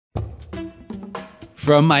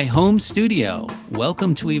From my home studio,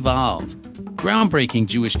 welcome to Evolve, groundbreaking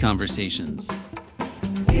Jewish conversations.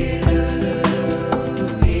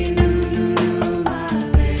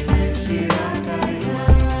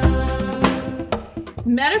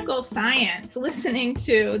 Medical science, listening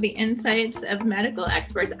to the insights of medical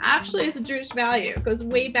experts, actually is a Jewish value. It goes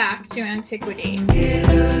way back to antiquity.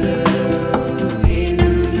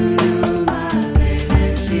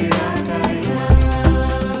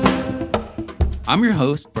 I'm your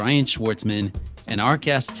host, Brian Schwartzman, and our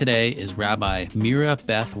guest today is Rabbi Mira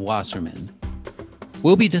Beth Wasserman.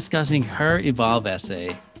 We'll be discussing her Evolve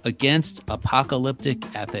essay, Against Apocalyptic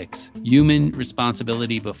Ethics, Human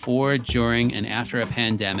Responsibility Before, During, and After a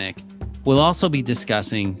Pandemic. We'll also be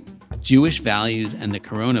discussing Jewish Values and the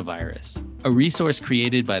Coronavirus, a resource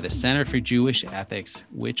created by the Center for Jewish Ethics,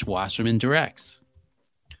 which Wasserman directs.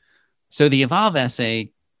 So the Evolve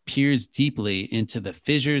essay peers deeply into the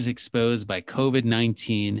fissures exposed by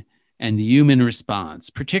COVID-19 and the human response,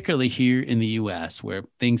 particularly here in the US, where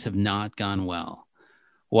things have not gone well.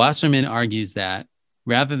 Wasserman argues that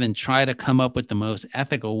rather than try to come up with the most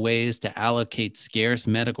ethical ways to allocate scarce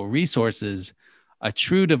medical resources, a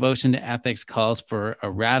true devotion to ethics calls for a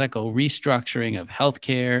radical restructuring of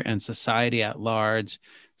healthcare and society at large,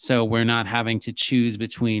 so we're not having to choose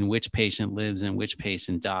between which patient lives and which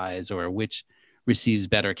patient dies, or which receives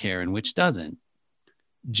better care and which doesn't.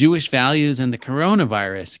 Jewish Values and the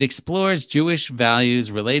Coronavirus explores Jewish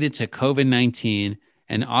values related to COVID-19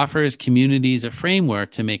 and offers communities a framework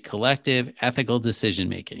to make collective ethical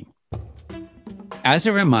decision-making. As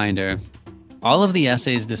a reminder, all of the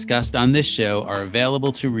essays discussed on this show are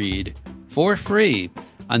available to read for free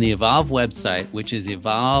on the Evolve website, which is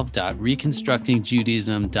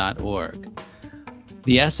evolve.reconstructingjudaism.org.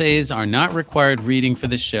 The essays are not required reading for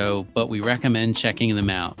the show, but we recommend checking them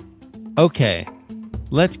out. Okay,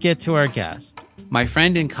 let's get to our guest. My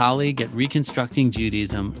friend and colleague at Reconstructing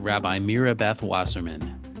Judaism, Rabbi Mira Beth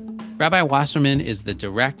Wasserman. Rabbi Wasserman is the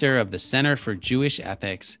director of the Center for Jewish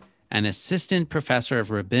Ethics and assistant professor of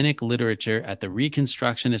rabbinic literature at the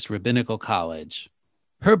Reconstructionist Rabbinical College.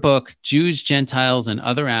 Her book, Jews, Gentiles, and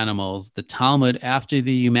Other Animals, The Talmud After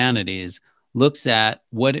the Humanities, looks at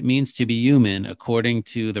what it means to be human according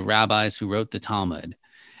to the rabbis who wrote the Talmud.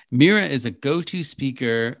 Mira is a go-to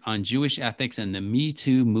speaker on Jewish ethics and the Me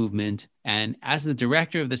Too movement. And as the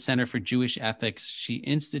director of the Center for Jewish Ethics, she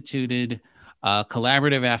instituted a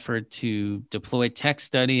collaborative effort to deploy text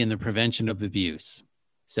study in the prevention of abuse.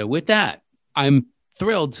 So with that, I'm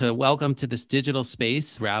thrilled to welcome to this digital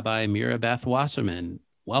space, Rabbi Mira Beth Wasserman.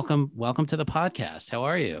 Welcome to the podcast. How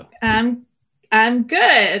are you? I'm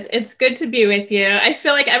good. It's good to be with you. I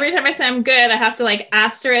feel like every time I say I'm good, I have to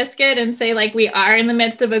asterisk it and say we are in the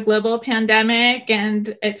midst of a global pandemic,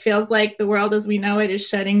 and it feels like the world as we know it is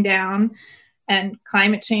shutting down and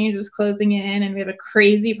climate change is closing in, and we have a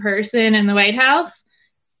crazy person in the White House.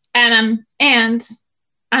 And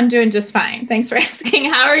I'm doing just fine. Thanks for asking.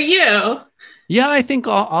 How are you? Yeah, I think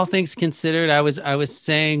all things considered, I was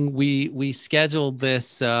saying we scheduled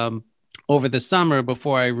this over the summer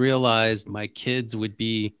before I realized my kids would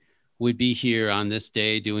be here on this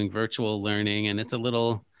day doing virtual learning, and it's a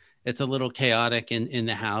little chaotic in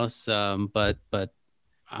the house, but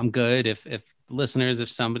I'm good. If listeners, if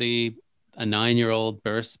somebody, a 9-year-old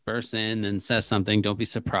bursts in and says something, don't be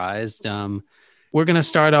surprised. We're going to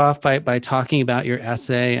start off by talking about your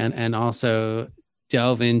essay and also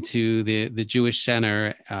delve into the Jewish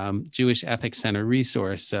Center, Jewish Ethics Center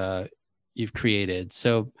resource you've created.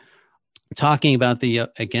 So, talking about the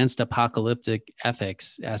Against Apocalyptic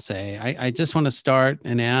Ethics essay, I just want to start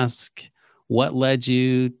and ask what led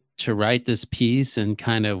you to write this piece, and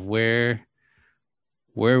kind of where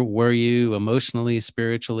were you emotionally,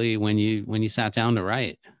 spiritually when you sat down to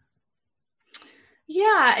write?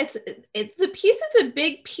 Yeah, the piece is a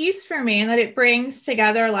big piece for me in that it brings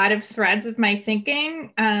together a lot of threads of my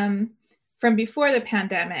thinking from before the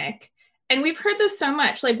pandemic. And we've heard this so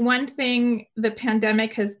much. One thing the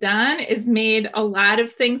pandemic has done is made a lot of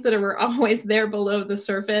things that were always there below the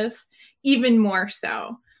surface even more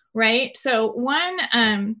so, right? So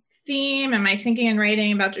one theme in my thinking and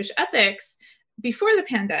writing about Jewish ethics before the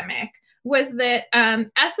pandemic was that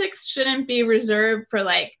ethics shouldn't be reserved for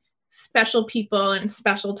special people and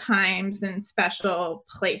special times and special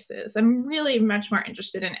places. I'm really much more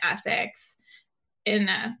interested in ethics in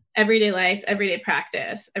everyday life, everyday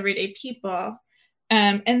practice, everyday people.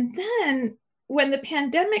 And then when the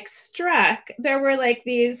pandemic struck, there were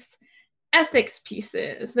these ethics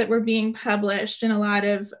pieces that were being published in a lot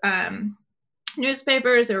of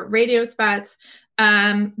newspapers or radio spots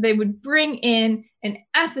they would bring in an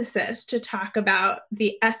ethicist to talk about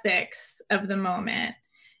the ethics of the moment.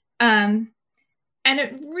 And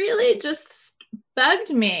it really just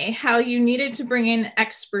bugged me how you needed to bring in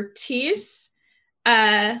expertise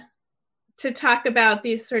to talk about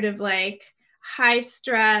these sort of like high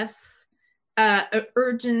stress,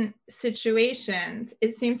 urgent situations.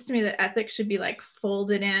 It seems to me that ethics should be like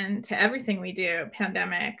folded into everything we do,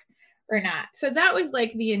 pandemic or not. So that was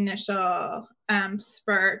like the initial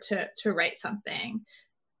spur to write something.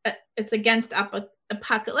 It's against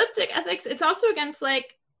apocalyptic ethics. It's also against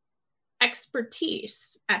like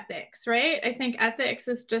expertise ethics, right? I think ethics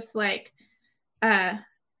is just like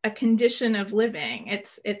a condition of living.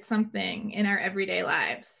 It's something in our everyday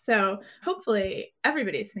lives. So hopefully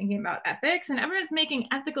everybody's thinking about ethics and everyone's making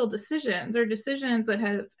ethical decisions or decisions that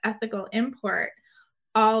have ethical import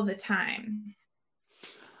all the time.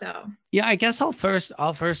 So yeah, I guess I'll first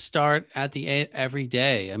start at the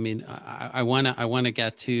everyday. I mean, I want to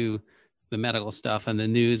get to the medical stuff and the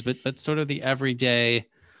news, but sort of the everyday.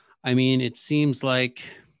 I mean, it seems like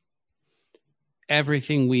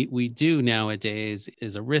everything we do nowadays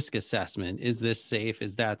is a risk assessment. Is this safe?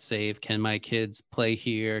 Is that safe? Can my kids play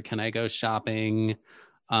here? Can I go shopping?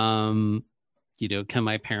 Can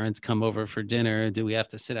my parents come over for dinner? Do we have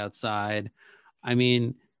to sit outside? I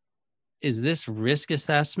mean, is this risk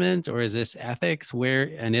assessment or is this ethics?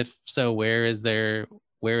 And if so, where is there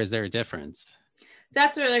a difference?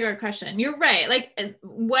 That's a really good question. You're right. Like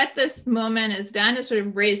what this moment has done is sort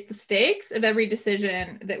of raise the stakes of every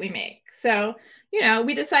decision that we make. So,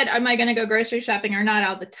 we decide, am I going to go grocery shopping or not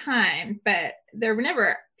all the time? But there were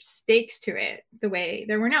never stakes to it the way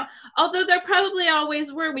there were now. Although there probably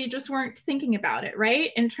always were, we just weren't thinking about it,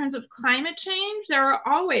 right? In terms of climate change, there are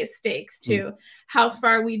always stakes to how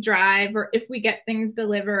far we drive or if we get things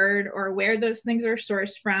delivered or where those things are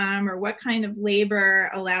sourced from or what kind of labor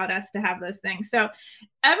allowed us to have those things. So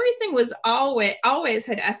everything was always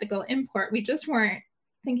had ethical import. We just weren't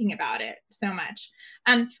thinking about it so much.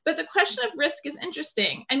 But the question of risk is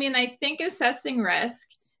interesting. I mean, I think assessing risk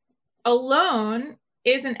alone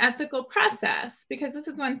is an ethical process because this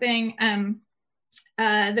is one thing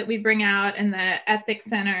that we bring out in the Ethics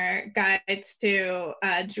Center Guide to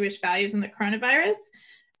Jewish Values in the Coronavirus.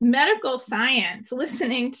 Medical science,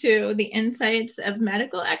 listening to the insights of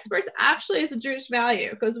medical experts, actually is a Jewish value.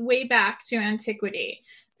 It goes way back to antiquity,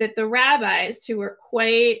 that the rabbis who were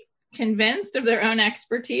quite convinced of their own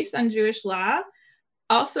expertise on Jewish law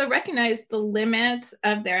also recognized the limits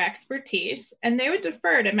of their expertise, and they would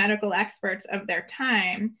defer to medical experts of their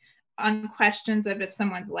time on questions of if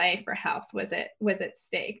someone's life or health was at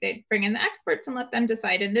stake. They'd bring in the experts and let them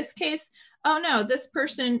decide. In this case, oh no, this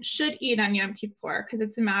person should eat on Yom Kippur because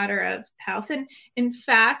it's a matter of health. And in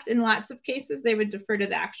fact, in lots of cases, they would defer to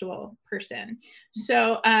the actual person.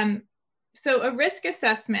 So a risk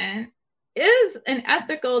assessment is an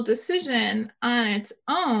ethical decision on its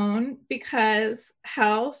own because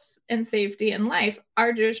health and safety and life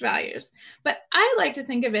are Jewish values. But I like to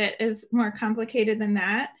think of it as more complicated than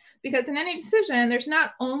that, because in any decision, there's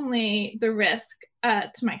not only the risk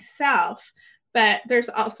to myself, but there's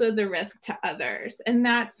also the risk to others. And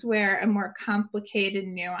that's where a more complicated,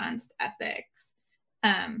 nuanced ethics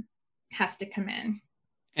has to come in.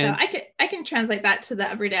 And so I can translate that to the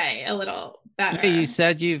everyday a little better. You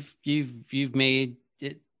said you've made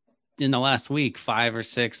it in the last week 5 or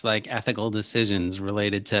 6 like ethical decisions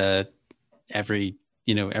related to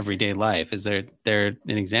everyday life. Is there an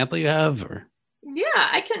example you have? Or yeah,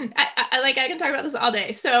 I can talk about this all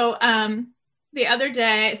day. So the other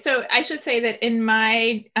day, so I should say that in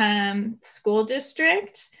my school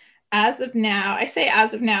district, as of now, I say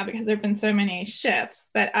as of now because there have been so many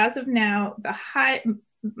shifts, but as of now,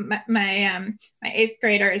 my 8th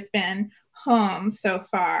grader has been home so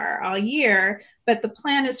far all year, but the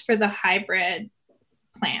plan is for the hybrid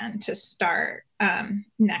plan to start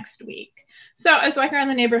next week. So I was walking around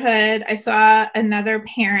the neighborhood. I saw another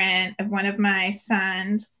parent of one of my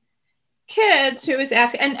son's kids who was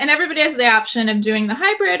asking, and everybody has the option of doing the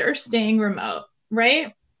hybrid or staying remote,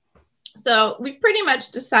 right? So we've pretty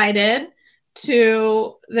much decided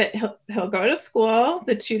that he'll go to school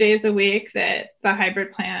the 2 days a week that the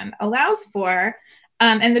hybrid plan allows for.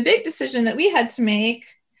 And the big decision that we had to make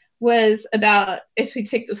was about if we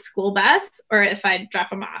take the school bus or if I'd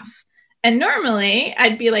drop him off. And normally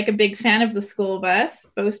I'd be like a big fan of the school bus,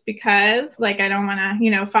 both because like I don't want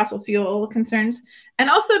to, fossil fuel concerns, and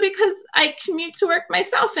also because I commute to work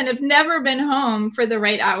myself and have never been home for the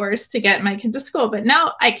right hours to get my kid to school. But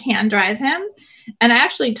now I can drive him. And I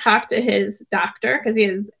actually talked to his doctor because he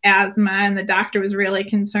has asthma, and the doctor was really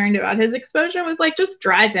concerned about his exposure, was like, just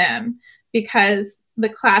drive him because the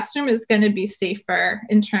classroom is going to be safer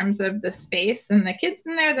in terms of the space and the kids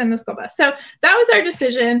in there than the school bus. So that was our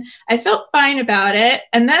decision. I felt fine about it.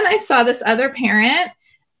 And then I saw this other parent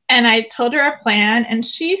and I told her a plan, and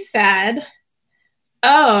she said,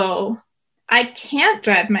 oh, I can't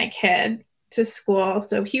drive my kid to school,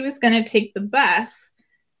 so he was going to take the bus,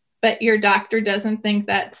 but your doctor doesn't think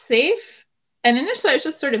that's safe. And initially I was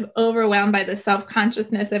just sort of overwhelmed by the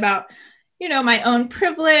self-consciousness about, you know, my own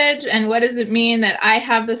privilege and what does it mean that I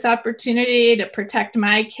have this opportunity to protect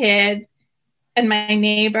my kid and my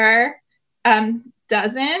neighbor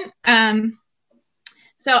doesn't.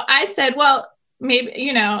 So I said, well, maybe,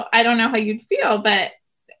 you know, I don't know how you'd feel, but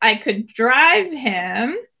I could drive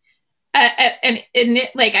him.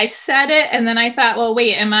 Like I said it, and then I thought, well,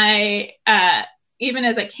 wait, am I, even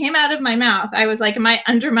as it came out of my mouth, I was like, am I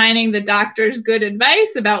undermining the doctor's good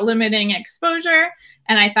advice about limiting exposure?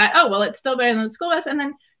 And I thought, oh, well, it's still better than the school bus. And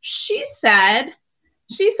then she said,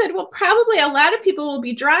 well, probably a lot of people will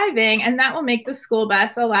be driving, and that will make the school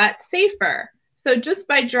bus a lot safer. So just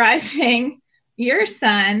by driving your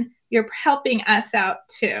son, you're helping us out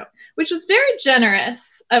too, which was very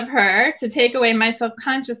generous of her to take away my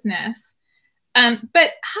self-consciousness.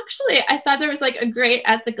 But actually, I thought there was like a great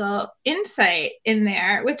ethical insight in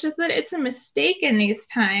there, which is that it's a mistake in these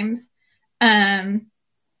times to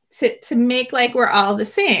make like we're all the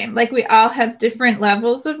same. Like we all have different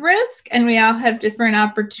levels of risk and we all have different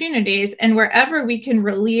opportunities. And wherever we can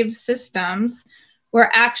relieve systems,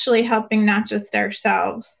 we're actually helping not just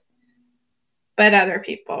ourselves, but other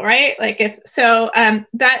people, right? Like if so,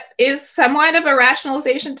 that is somewhat of a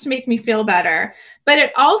rationalization to make me feel better. But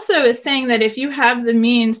it also is saying that if you have the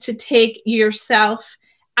means to take yourself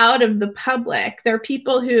out of the public, there are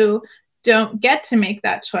people who don't get to make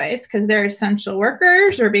that choice because they're essential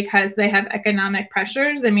workers or because they have economic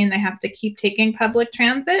pressures. I mean, they have to keep taking public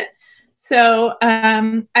transit. So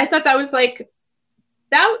I thought that was like,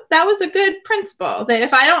 that was a good principle, that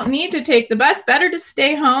if I don't need to take the bus, better to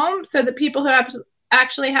stay home so the people who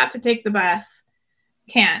actually have to take the bus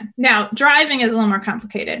can. Now, driving is a little more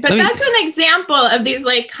complicated, but that's an example of these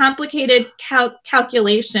like complicated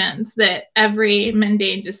calculations that every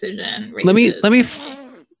mundane decision raises.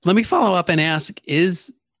 Let me follow up and ask,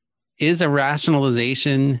 is a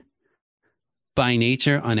rationalization by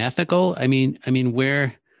nature unethical? I mean,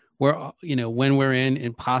 we're, you know, when we're in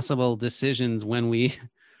impossible decisions, when we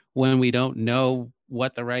don't know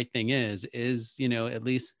what the right thing is, you know, at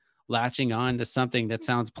least latching on to something that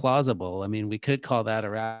sounds plausible. I mean, we could call that a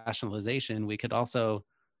rationalization. We could also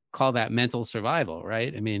call that mental survival,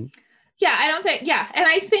 right? I mean, yeah, I don't think, yeah. And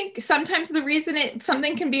I think sometimes the reason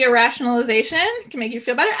something can be a rationalization can make you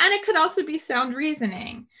feel better. And it could also be sound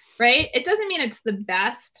reasoning, right? It doesn't mean it's the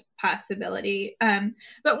best possibility.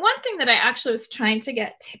 But one thing that I actually was trying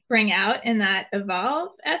to bring out in that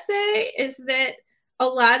Evolve essay is that a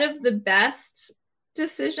lot of the best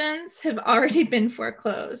decisions have already been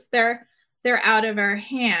foreclosed. They're out of our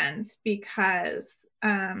hands because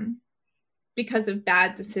of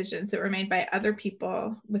bad decisions that were made by other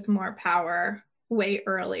people with more power way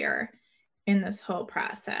earlier in this whole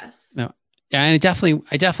process. No, yeah, I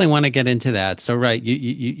definitely want to get into that. So, right,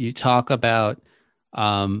 you talk about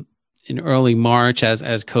in early March, as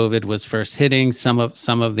COVID was first hitting, some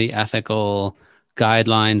of the ethical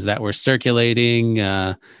guidelines that were circulating.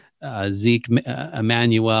 Zeke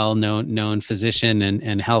Emanuel, known physician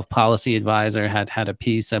and health policy advisor, had a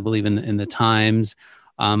piece, I believe, in the Times.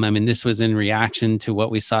 I mean, this was in reaction to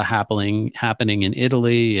what we saw happening in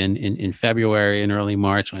Italy in February and early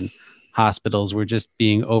March, when hospitals were just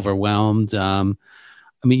being overwhelmed. I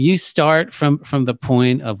mean, you start from the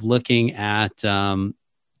point of looking at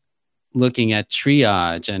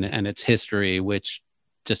triage and its history, which,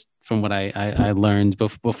 just from what I learned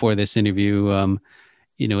before this interview,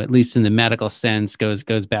 you know, at least in the medical sense,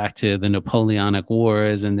 goes back to the Napoleonic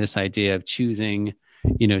Wars and this idea of choosing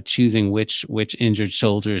which injured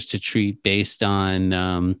soldiers to treat based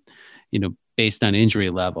on injury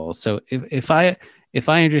level. So if I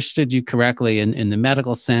understood you correctly, in the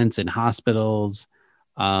medical sense, in hospitals,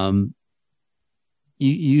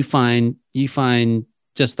 you find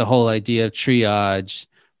just the whole idea of triage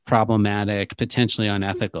problematic, potentially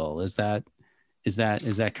unethical. Is that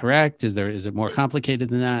correct? Is it more complicated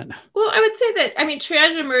than that? Well, I would say that, I mean,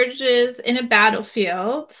 triage emerges in a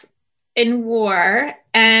battlefield, in war,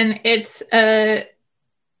 and it's a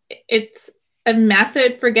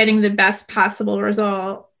method for getting the best possible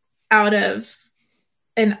result out of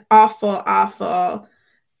an awful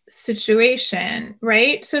situation,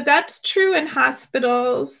 right? So that's true in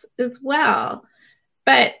hospitals as well.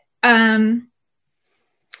 But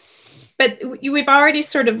but we've already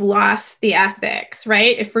sort of lost the ethics,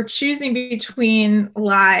 right? If we're choosing between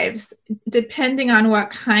lives, depending on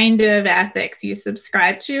what kind of ethics you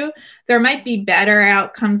subscribe to, there might be better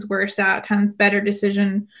outcomes, worse outcomes, better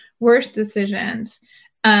decision, worse decisions.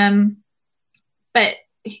 But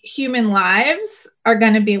human lives are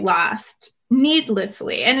going to be lost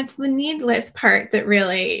needlessly. And it's the needless part that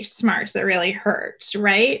really smarts, that really hurts,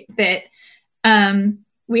 right? That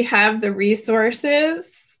we have the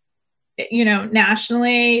resources,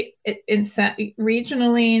 nationally,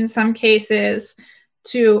 regionally, in some cases,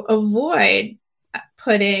 to avoid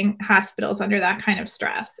putting hospitals under that kind of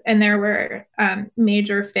stress. And there were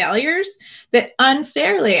major failures that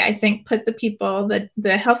unfairly, I think, put the people, the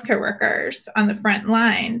healthcare workers on the front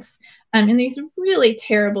lines in these really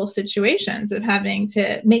terrible situations of having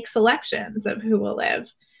to make selections of who will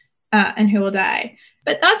live and who will die.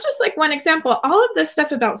 But that's just like one example. All of this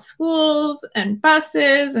stuff about schools and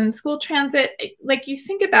buses and school transit, like you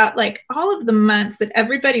think about like all of the months that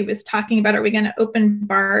everybody was talking about, are we going to open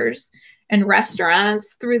bars and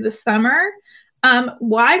restaurants through the summer?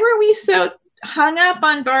 Why were we so hung up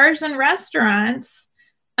on bars and restaurants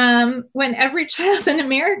when every child in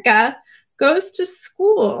America goes to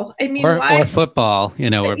school? I mean, or football, or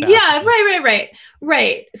basketball. Yeah,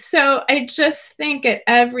 right. So I just think at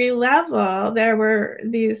every level there were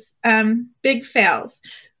these big fails,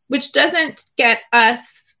 which doesn't get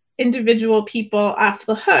us individual people off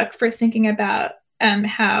the hook for thinking about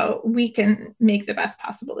how we can make the best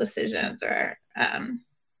possible decisions or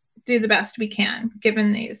do the best we can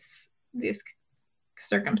given these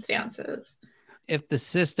circumstances. If the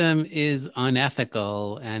system is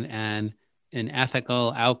unethical and an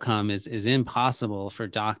ethical outcome is impossible for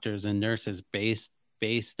doctors and nurses based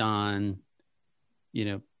on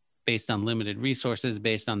limited resources,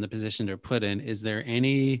 based on the position they're put in, is there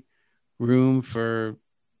any room for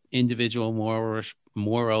individual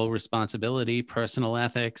moral responsibility, personal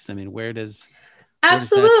ethics? I mean, where does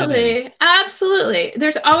Absolutely.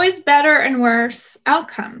 There's always better and worse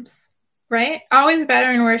outcomes, right? Always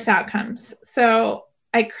better and worse outcomes. So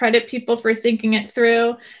I credit people for thinking it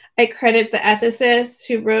through. I credit the ethicists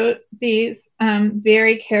who wrote these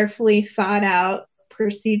very carefully thought out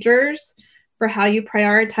procedures for how you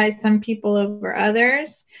prioritize some people over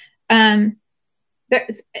others. And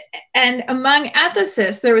among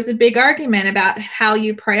ethicists, there was a big argument about how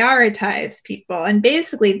you prioritize people. And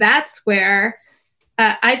basically, that's where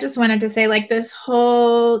I just wanted to say, like, this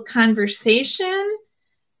whole conversation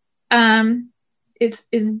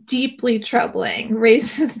is deeply troubling,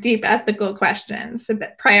 raises deep ethical questions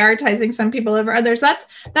about prioritizing some people over others. That's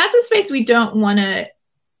a space we don't want to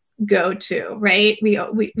go to, right?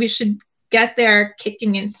 We should get there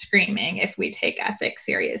kicking and screaming if we take ethics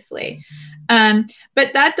seriously.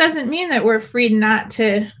 But that doesn't mean that we're free not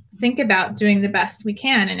to think about doing the best we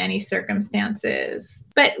can in any circumstances.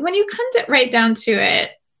 But when you come right down to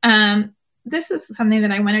it, this is something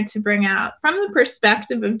that I wanted to bring out from the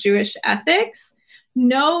perspective of Jewish ethics.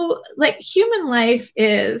 Human life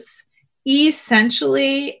is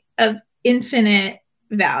essentially of infinite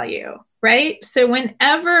value, right? So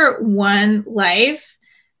whenever one life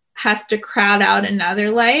has to crowd out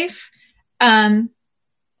another life,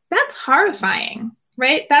 that's horrifying,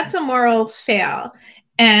 right? That's a moral fail.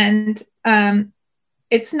 And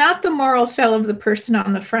it's not the moral fail of the person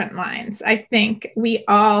on the front lines. I think we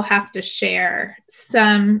all have to share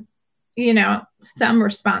some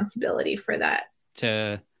responsibility for that.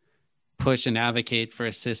 To push and advocate for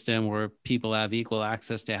a system where people have equal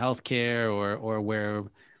access to healthcare, or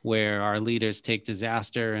where our leaders take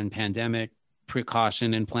disaster and pandemic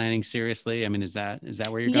precaution and planning seriously. I mean, is that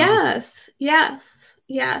where you're going?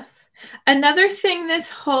 Yes. Another thing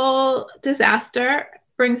this whole disaster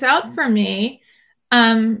brings out for me,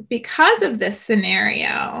 because of this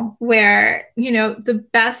scenario where, the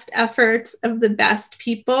best efforts of the best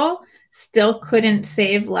people still couldn't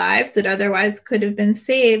save lives that otherwise could have been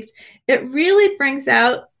saved, it really brings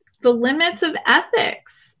out the limits of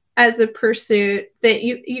ethics as a pursuit, that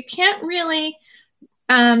you can't really,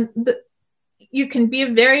 you can be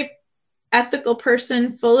a very ethical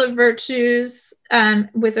person full of virtues,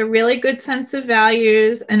 with a really good sense of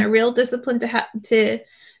values and a real discipline to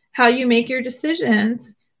how you make your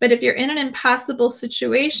decisions. But if you're in an impossible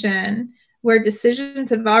situation where decisions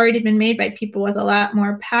have already been made by people with a lot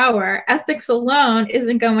more power, ethics alone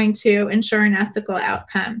isn't going to ensure an ethical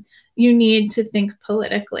outcome. You need to think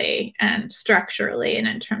politically and structurally and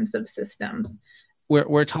in terms of systems.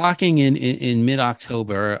 We're talking in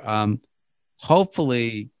mid-October,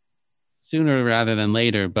 hopefully sooner rather than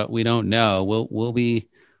later, but we don't know. We'll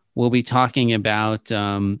be talking about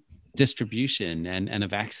distribution and a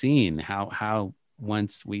vaccine, how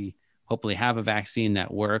once we hopefully have a vaccine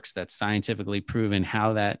that works, that's scientifically proven,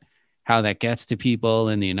 how that gets to people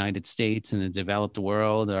in the United States and the developed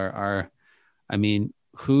world, I mean,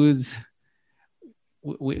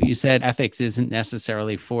 you said ethics isn't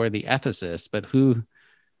necessarily for the ethicist, but who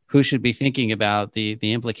should be thinking about the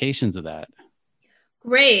implications of that?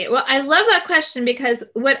 Great. Well, I love that question, because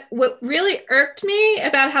what really irked me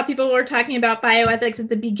about how people were talking about bioethics at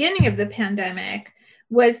the beginning of the pandemic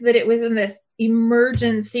was that it was in this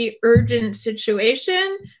emergency, urgent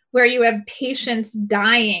situation where you have patients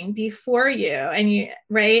dying before you,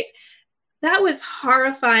 right? That was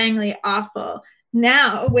horrifyingly awful.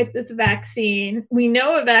 Now, with this vaccine, we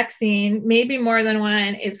know a vaccine, maybe more than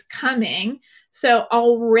one, is coming. So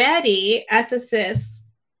already ethicists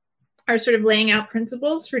are sort of laying out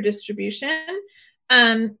principles for distribution.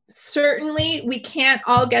 Certainly, we can't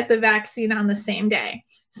all get the vaccine on the same day.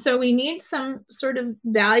 So we need some sort of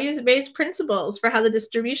values-based principles for how the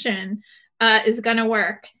distribution is going to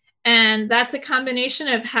work. And that's a combination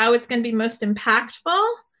of how it's going to be most impactful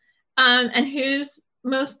and who's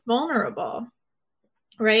most vulnerable,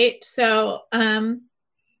 right? So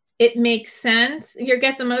it makes sense. You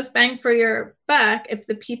get the most bang for your buck if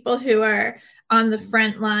the people who are on the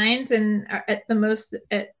front lines and are at the most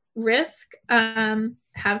at risk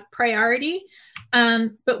have priority.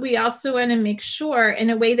 But we also want to make sure,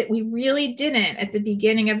 in a way that we really didn't at the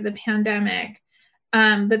beginning of the pandemic,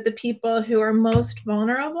 that the people who are most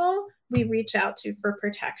vulnerable, we reach out to for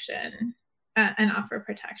protection and offer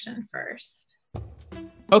protection first.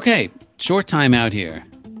 Okay, short time out here.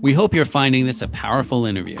 We hope you're finding this a powerful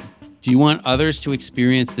interview. Do you want others to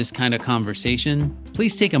experience this kind of conversation?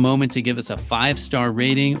 Please take a moment to give us a 5-star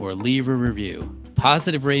rating or leave a review.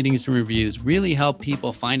 Positive ratings and reviews really help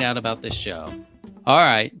people find out about this show. All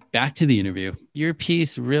right, back to the interview. Your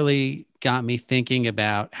piece really got me thinking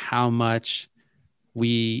about how much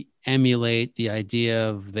we emulate the idea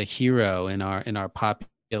of the hero in our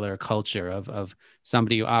popular culture of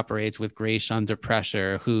somebody who operates with grace under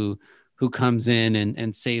pressure, who comes in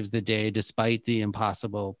and saves the day despite the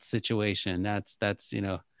impossible situation. That's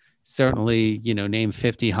certainly, name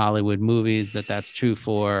 50 Hollywood movies that's true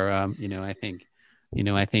for. I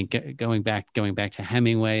think going back to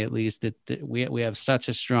Hemingway, at least, we have such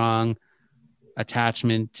a strong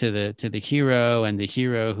attachment to the hero, and the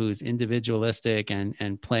hero who's individualistic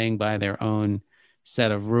and playing by their own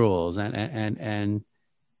set of rules. And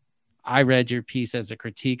I read your piece as a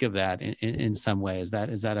critique of that in some way. Is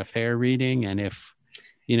that a fair reading? And if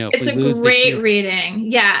it's a great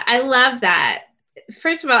reading. Yeah, I love that.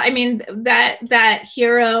 First of all, I mean, that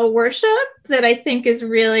hero worship that I think is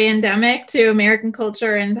really endemic to American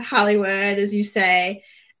culture and Hollywood, as you say,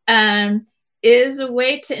 is a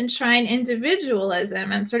way to enshrine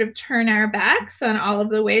individualism and sort of turn our backs on all of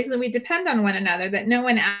the ways that we depend on one another, that no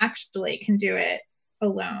one actually can do it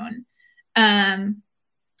alone.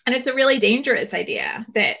 And it's a really dangerous idea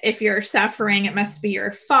that if you're suffering, it must be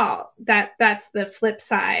your fault. That's the flip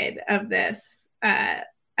side of this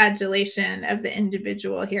adulation of the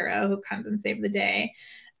individual hero who comes and saves the day.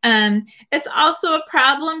 It's also a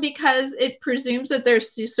problem because it presumes that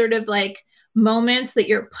there's these sort of like moments that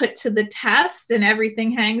you're put to the test and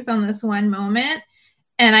everything hangs on this one moment.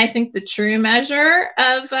 And I think the true measure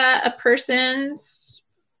of a person's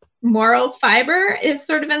moral fiber is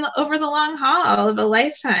sort of over the long haul of a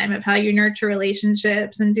lifetime of how you nurture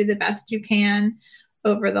relationships and do the best you can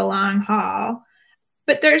over the long haul.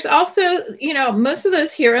 But there's also, most of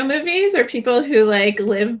those hero movies are people who like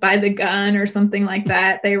live by the gun or something like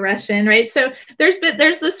that. They rush in, right? So there's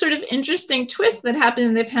this sort of interesting twist that happened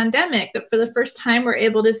in the pandemic, that for the first time we're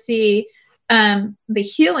able to see the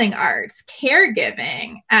healing arts,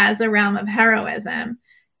 caregiving, as a realm of heroism.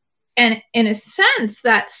 And in a sense,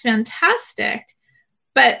 that's fantastic.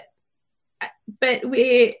 But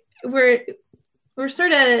we're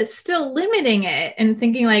sort of still limiting it and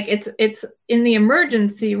thinking like it's in the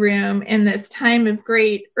emergency room in this time of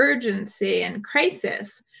great urgency and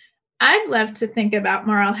crisis. I'd love to think about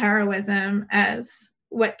moral heroism as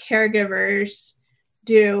what caregivers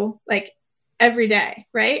do like every day,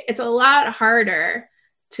 right? It's a lot harder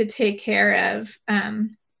to take care of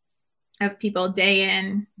people day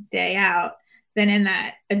in, day out than in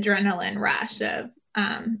that adrenaline rush of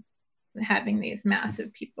having these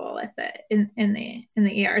massive people in the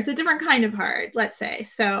ER. It's a different kind of hard, let's say.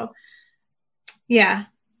 So yeah,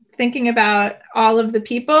 thinking about all of the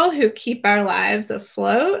people who keep our lives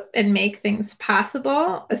afloat and make things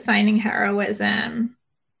possible, assigning heroism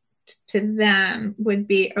to them would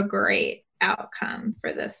be a great outcome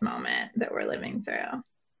for this moment that we're living through.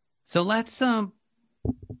 So let's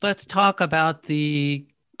Let's talk about the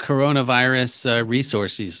coronavirus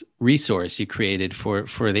resource you created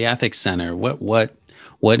for the Ethics Center.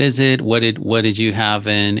 What is it? What did you have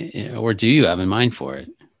in, or do you have in mind for it?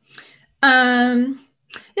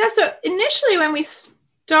 Yeah, so initially when we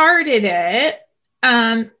started it,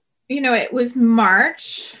 it was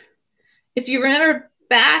March. If you remember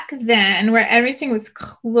back then, where everything was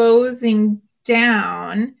closing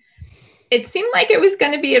down, it seemed like it was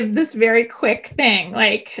going to be this very quick thing.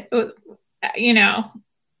 Like, I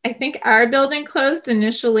think our building closed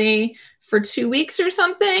initially for 2 weeks or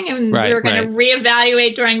something, and we were going to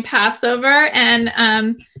reevaluate during Passover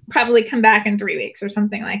and probably come back in 3 weeks or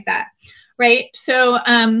something like that, right? So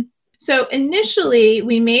initially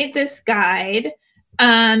we made this guide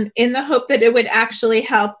in the hope that it would actually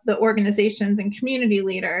help the organizations and community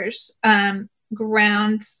leaders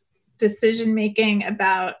ground decision-making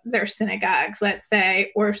about their synagogues, let's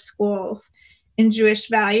say, or schools in Jewish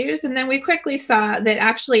values. And then we quickly saw that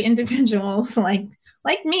actually individuals like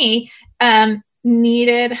me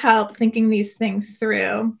needed help thinking these things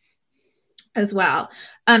through as well.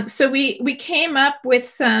 So we came up with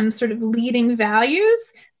some sort of leading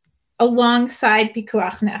values alongside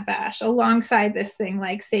Pikuach Nefesh, alongside this thing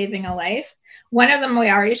like saving a life. One of them we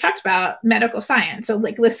already talked about, medical science. So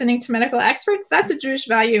like listening to medical experts, that's a Jewish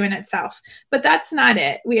value in itself. But that's not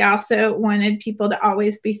it. We also wanted people to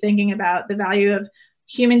always be thinking about the value of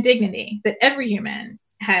human dignity, that every human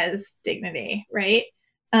has dignity, right?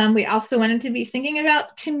 We also wanted to be thinking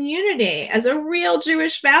about community as a real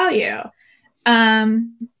Jewish value.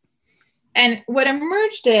 And what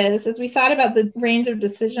emerged is, as we thought about the range of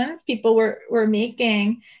decisions people were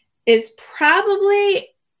making, is probably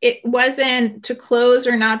it wasn't to close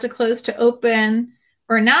or not to close, to open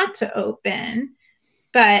or not to open,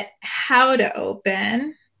 but how to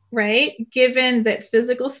open, right? Given that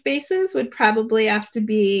physical spaces would probably have to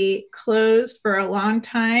be closed for a long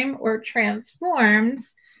time or transformed,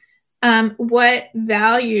 what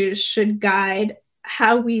values should guide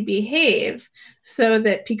how we behave so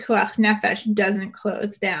that Pikuach Nefesh doesn't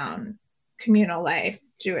close down communal life,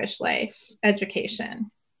 Jewish life,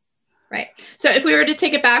 education, right? So if we were to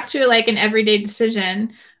take it back to like an everyday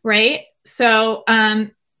decision, right? So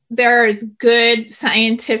there's good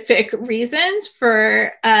scientific reasons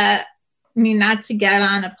for me not to get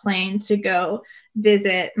on a plane to go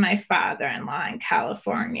visit my father-in-law in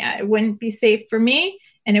California. It wouldn't be safe for me,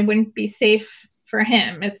 and it wouldn't be safe for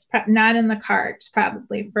him. It's not in the cards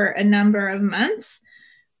probably for a number of months,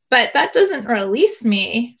 but that doesn't release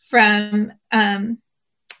me from the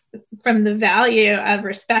value of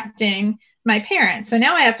respecting my parents. So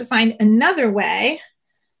now I have to find another way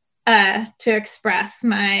to express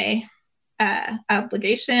my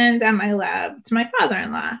obligations and my love to my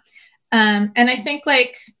father-in-law. And I think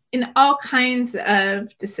like in all kinds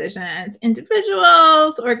of decisions,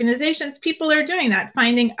 individuals, organizations, people are doing that,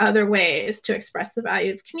 finding other ways to express the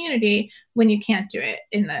value of community when you can't do it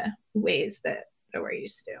in the ways that we're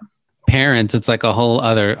used to. Parents, it's like a whole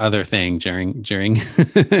other thing during during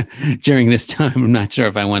this time. I'm not sure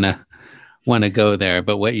if I want to go there,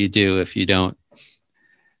 but what you do if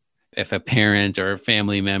a parent or a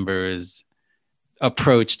family member's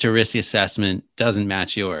approach to risk assessment doesn't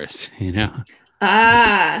match yours, Yeah.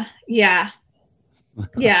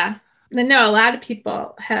 No, a lot of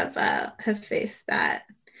people have faced that,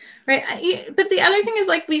 right? But the other thing is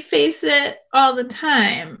like we face it all the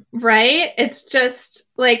time, right? It's just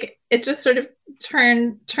like it just sort of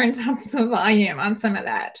turns up the volume on some of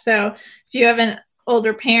that. So if you have an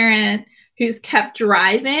older parent who's kept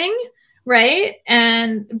driving, right,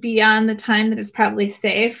 and beyond the time that is probably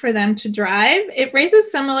safe for them to drive, it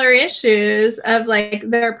raises similar issues of like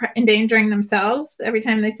they're endangering themselves every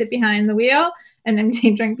time they sit behind the wheel and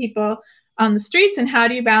endangering people on the streets. And how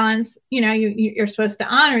do you balance, you're supposed to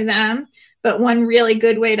honor them, but one really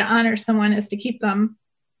good way to honor someone is to keep them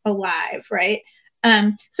alive, right?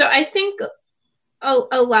 So I think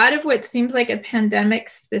a lot of what seems like a pandemic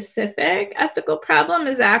specific ethical problem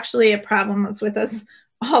is actually a problem that's with us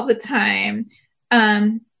all the time,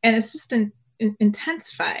 and it's just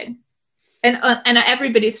intensified, and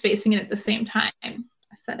everybody's facing it at the same time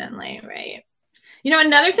suddenly, right?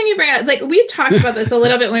 Another thing you bring up, like we talked about this a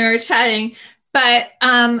little bit when we were chatting, but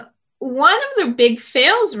one of the big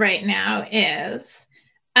fails right now is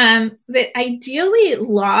that ideally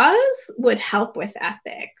laws would help with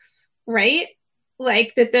ethics, right?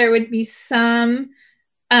 Like that there would be some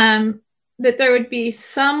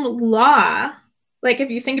law. Like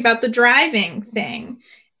if you think about the driving thing,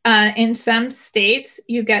 In some states,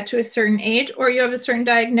 you get to a certain age or you have a certain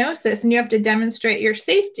diagnosis and you have to demonstrate your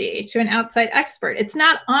safety to an outside expert. It's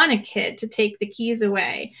not on a kid to take the keys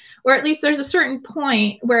away, or at least there's a certain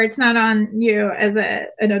point where it's not on you as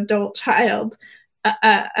an adult child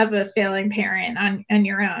of a failing parent on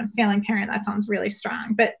your own. Failing parent, that sounds really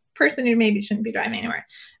strong, but person who maybe shouldn't be driving anywhere,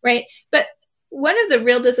 right? But one of the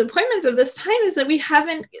real disappointments of this time is that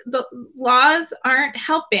the laws aren't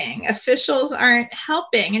helping, officials aren't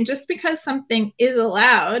helping. And just because something is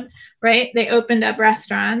allowed, right? They opened up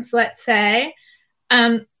restaurants, let's say,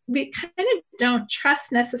 we kind of don't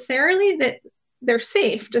trust necessarily that they're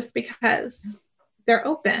safe just because they're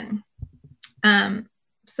open.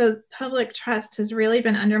 So public trust has really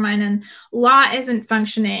been undermined, and law isn't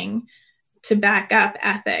functioning to back up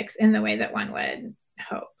ethics in the way that one would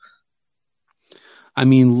hope. I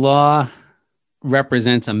mean, law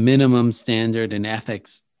represents a minimum standard and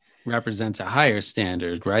ethics represents a higher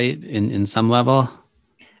standard, right? In some level.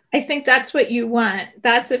 I think that's what you want.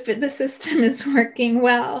 That's if the system is working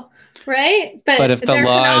well, right? But if the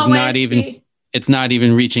law is not even, it's not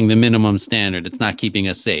even reaching the minimum standard, it's not keeping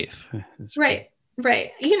us safe. Right.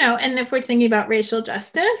 And if we're thinking about racial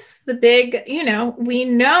justice, the big, we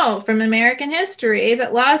know from American history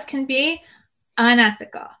that laws can be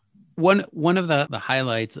unethical. One of the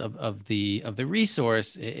highlights of the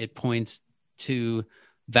resource, it points to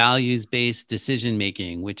values-based decision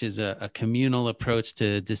making, which is a communal approach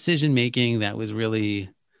to decision making that was really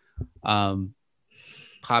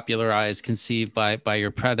popularized, conceived by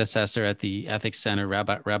your predecessor at the Ethics Center,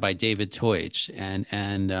 Rabbi David Teutsch,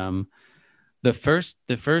 and the first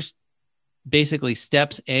basically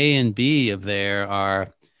steps A and B of there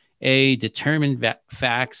are: A, determine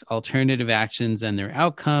facts, alternative actions, and their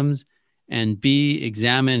outcomes, and B,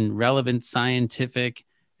 examine relevant scientific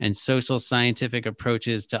and social scientific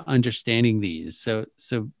approaches to understanding these. So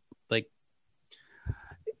like,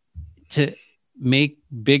 to make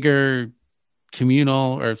bigger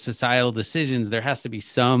communal or societal decisions, there has to be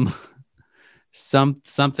something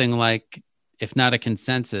like, if not a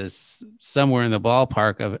consensus, somewhere in the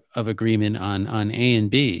ballpark of agreement on A and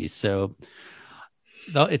B. So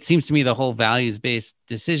it seems to me the whole values-based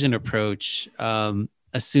decision approach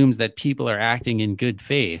assumes that people are acting in good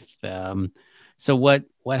faith. So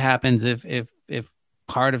what happens if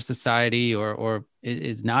part of society or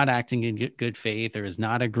is not acting in good faith or is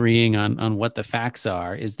not agreeing on what the facts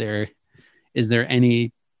are? Is there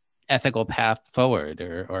any ethical path forward,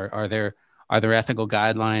 or are there ethical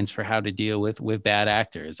guidelines for how to deal with bad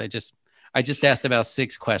actors? I just asked about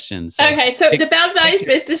 6 questions. Okay, so about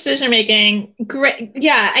values-based decision-making, great.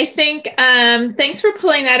 Yeah, I think, thanks for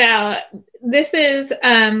pulling that out. This is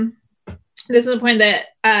a point that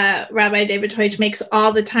Rabbi David Teutsch makes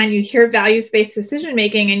all the time. You hear values-based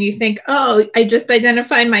decision-making and you think, oh, I just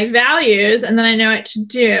identified my values and then I know what to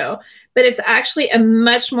do. But it's actually a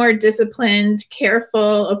much more disciplined,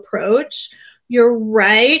 careful approach. You're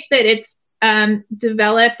right that it's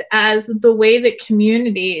developed as the way that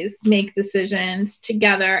communities make decisions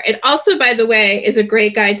together. It also, by the way, is a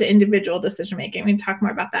great guide to individual decision making. We can talk more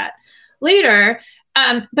about that later.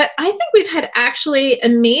 But I think we've had actually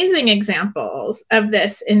amazing examples of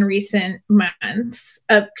this in recent months,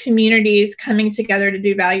 of communities coming together to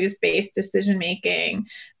do values-based decision making.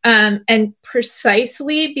 And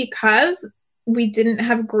precisely because we didn't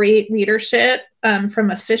have great leadership from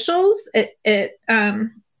officials at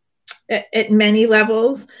many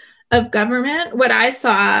levels of government. What I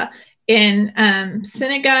saw in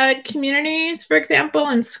synagogue communities, for example,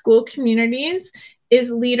 and school communities, is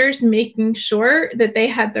leaders making sure that they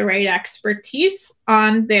had the right expertise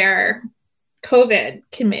on their COVID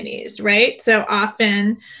committees, right? So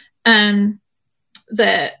often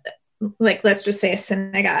let's just say a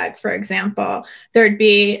synagogue, for example, there'd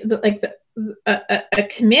be a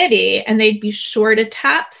committee and they'd be sure to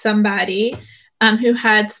tap somebody who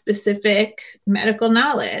had specific medical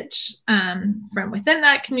knowledge from within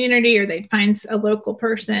that community, or they'd find a local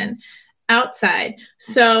person outside.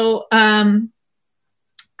 So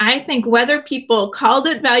I think whether people called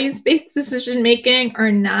it values-based decision-making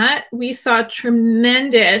or not, we saw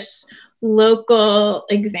tremendous local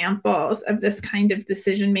examples of this kind of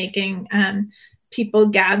decision-making, people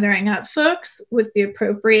gathering up folks with the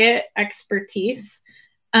appropriate expertise.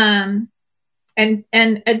 And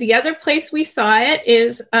the other place we saw it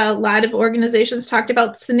is a lot of organizations talked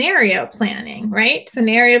about scenario planning, right?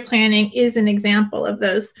 Scenario planning is an example of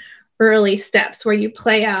those early steps where you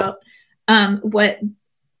play out what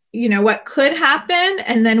could happen,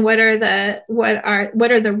 and then what are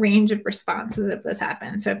the range of responses if this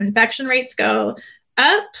happens. So if infection rates go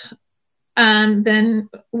up, then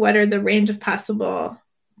what are the range of possible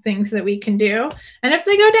things that we can do? And if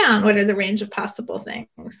they go down, what are the range of possible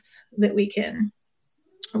things that we can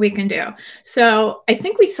do? So I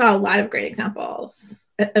think we saw a lot of great examples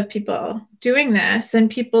of people doing this, and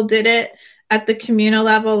people did it at the communal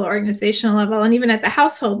level, organizational level, and even at the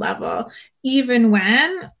household level, even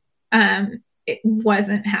when it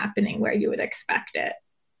wasn't happening where you would expect it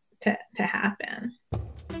to happen.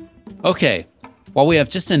 Okay. While we have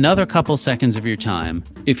just another couple seconds of your time,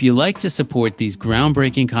 if you like to support these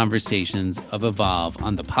groundbreaking conversations of Evolve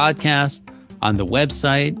on the podcast, on the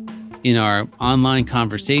website, in our online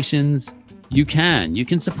conversations, you can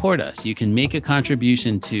support us. You can make a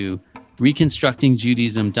contribution to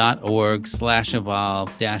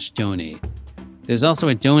reconstructingjudaism.org/evolve-donate. There's also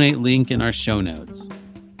a donate link in our show notes.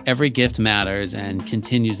 Every gift matters and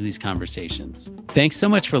continues these conversations. Thanks so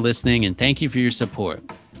much for listening, and thank you for your support.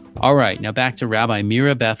 All right, now back to Rabbi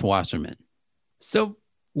Mira Beth Wasserman. So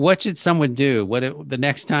what should someone do? The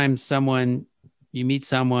next time you meet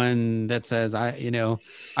someone that says, I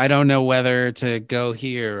don't know whether to go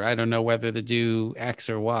here. I don't know whether to do X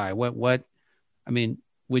or Y. Would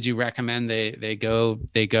you recommend they go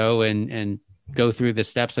and go through the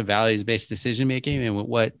steps of values-based decision-making? And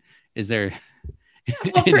what is there?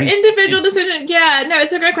 Well, for individual decision,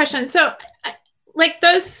 it's a great question. So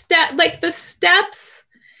the steps,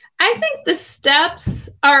 I think the steps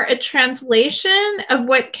are a translation of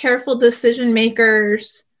what careful decision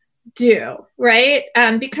makers do, right?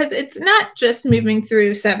 Because it's not just moving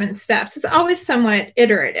through 7 steps. It's always somewhat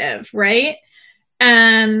iterative, right?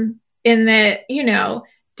 In that,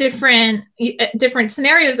 different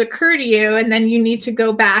scenarios occur to you, and then you need to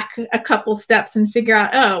go back a couple steps and figure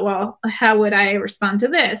out, how would I respond to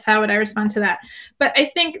this? How would I respond to that? But I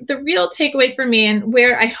think the real takeaway for me, and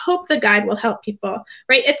where I hope the guide will help people,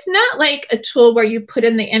 right? It's not like a tool where you put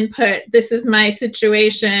in the input, this is my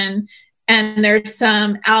situation, and there's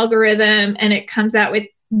some algorithm and it comes out with,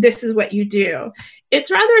 this is what you do. It's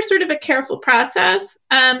rather sort of a careful process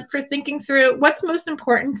for thinking through what's most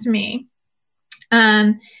important to me.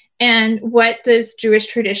 And what does Jewish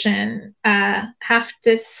tradition have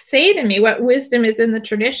to say to me? What wisdom is in the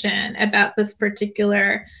tradition about this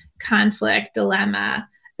particular conflict, dilemma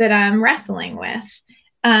that I'm wrestling with?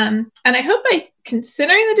 And I hope by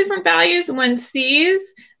considering the different values, one sees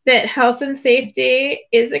that health and safety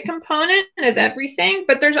is a component of everything,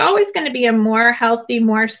 but there's always going to be a more healthy,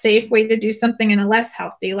 more safe way to do something and a less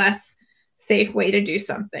healthy, less safe way to do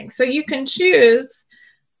something. So you can choose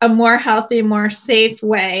a more healthy, more safe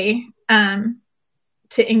way to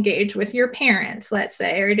engage with your parents, let's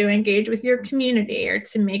say, or to engage with your community, or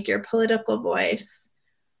to make your political voice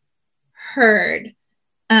heard.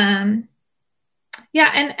 And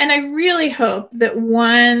I really hope that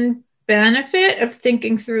one benefit of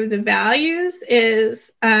thinking through the values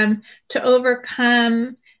is to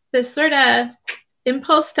overcome the sort of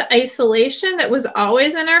impulse to isolation that was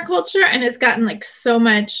always in our culture, and it's gotten so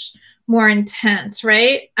much more intense,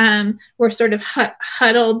 right? We're sort of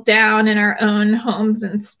huddled down in our own homes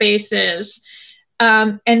and spaces.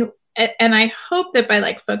 And I hope that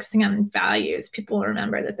by focusing on values, people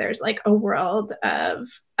remember that there's a world of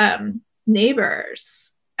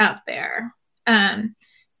neighbors out there,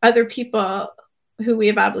 other people who we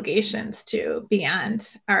have obligations to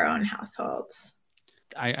beyond our own households.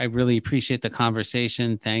 I really appreciate the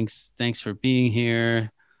conversation. Thanks for being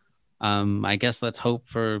here. I guess let's hope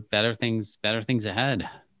for better things ahead.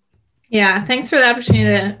 Yeah, thanks for the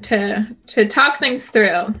opportunity to talk things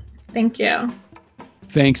through. Thank you.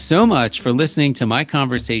 Thanks so much for listening to my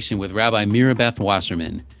conversation with Rabbi Mira Beth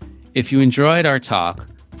Wasserman. If you enjoyed our talk,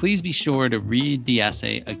 please be sure to read the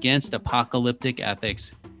essay Against Apocalyptic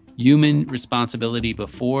Ethics, Human Responsibility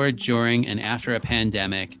Before, During, and After a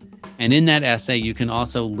Pandemic. And in that essay, you can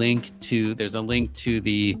also there's a link to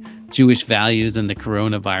the Jewish Values and the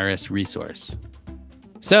Coronavirus resource.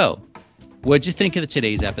 So, what'd you think of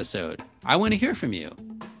today's episode? I want to hear from you.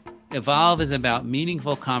 Evolve is about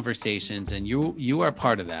meaningful conversations, and you are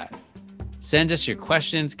part of that. Send us your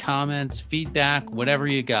questions, comments, feedback, whatever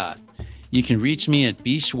you got. You can reach me at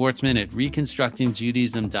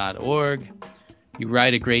bschwartzman@reconstructingjudaism.org. You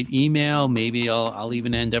write a great email, maybe I'll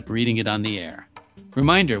even end up reading it on the air.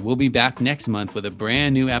 Reminder, we'll be back next month with a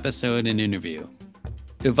brand new episode and interview.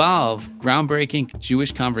 Evolve, Groundbreaking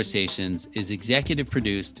Jewish Conversations, is executive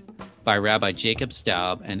produced by Rabbi Jacob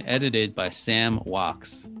Staub and edited by Sam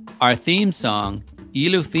Wachs. Our theme song,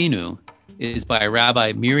 Ilu Finu, is by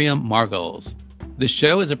Rabbi Miriam Margols. The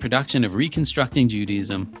show is a production of Reconstructing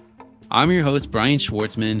Judaism. I'm your host, Brian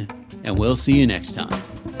Schwartzman, and we'll see you next time.